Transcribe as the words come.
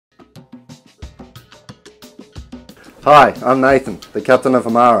Hi, I'm Nathan, the captain of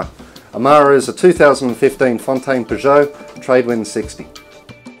Amara. Amara is a 2015 Fontaine Peugeot Tradewind 60.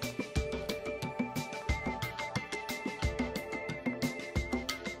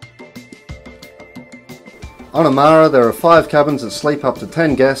 On Amara there are 5 cabins that sleep up to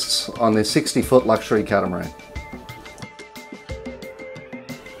 10 guests on their 60-foot luxury catamaran.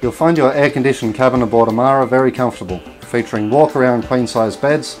 You'll find your air-conditioned cabin aboard Amara very comfortable, featuring walk-around queen-size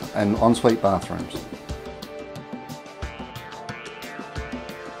beds and ensuite bathrooms.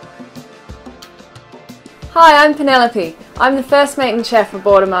 Hi, I'm Penelope. I'm the first mate and chef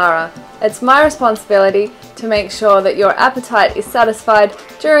aboard Amara. It's my responsibility to make sure that your appetite is satisfied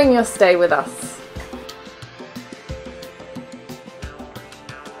during your stay with us.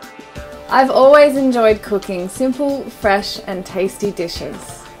 I've always enjoyed cooking simple, fresh and tasty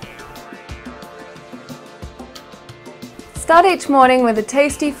dishes. Start each morning with a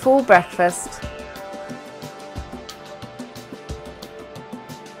tasty full breakfast.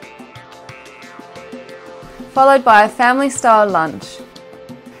 Followed by a family-style lunch,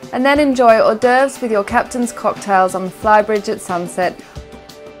 and then enjoy hors d'oeuvres with your captain's cocktails on the flybridge at sunset,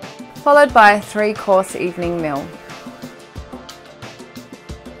 followed by a 3-course evening meal.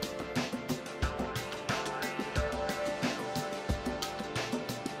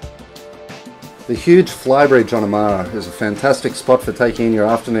 The huge flybridge on Amara is a fantastic spot for taking in your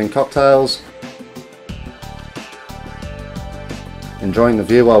afternoon cocktails, enjoying the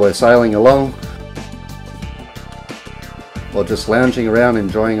view while we're sailing along, or just lounging around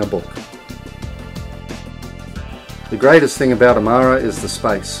enjoying a book. The greatest thing about Amara is the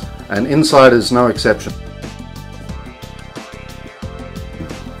space, and inside is no exception.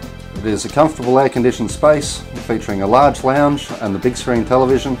 It is a comfortable air-conditioned space featuring a large lounge and the big screen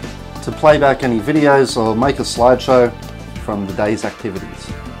television to play back any videos or make a slideshow from the day's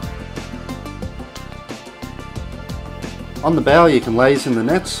activities. On the bow you can laze in the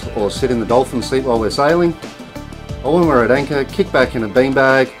nets or sit in the dolphin seat while we're sailing, or when we're at anchor, kick back in a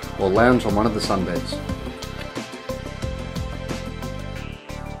beanbag or lounge on one of the sunbeds.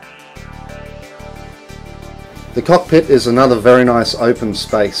 The cockpit is another very nice open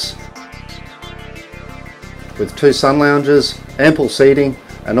space with 2 sun lounges, ample seating,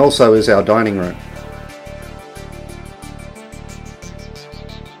 and also is our dining room.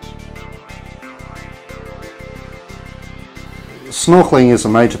 Snorkeling is a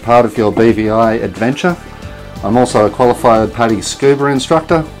major part of your BVI adventure. I'm also a qualified PADI scuba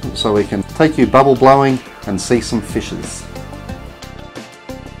instructor, so we can take you bubble blowing and see some fishes.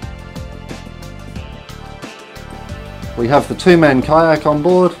 We have the 2-man kayak on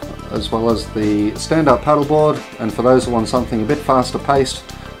board, as well as the stand-up paddleboard, and for those who want something a bit faster paced,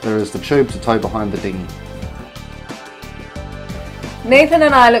 there is the tube to tow behind the dinghy. Nathan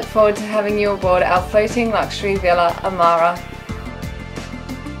and I look forward to having you aboard our floating luxury villa, Amara.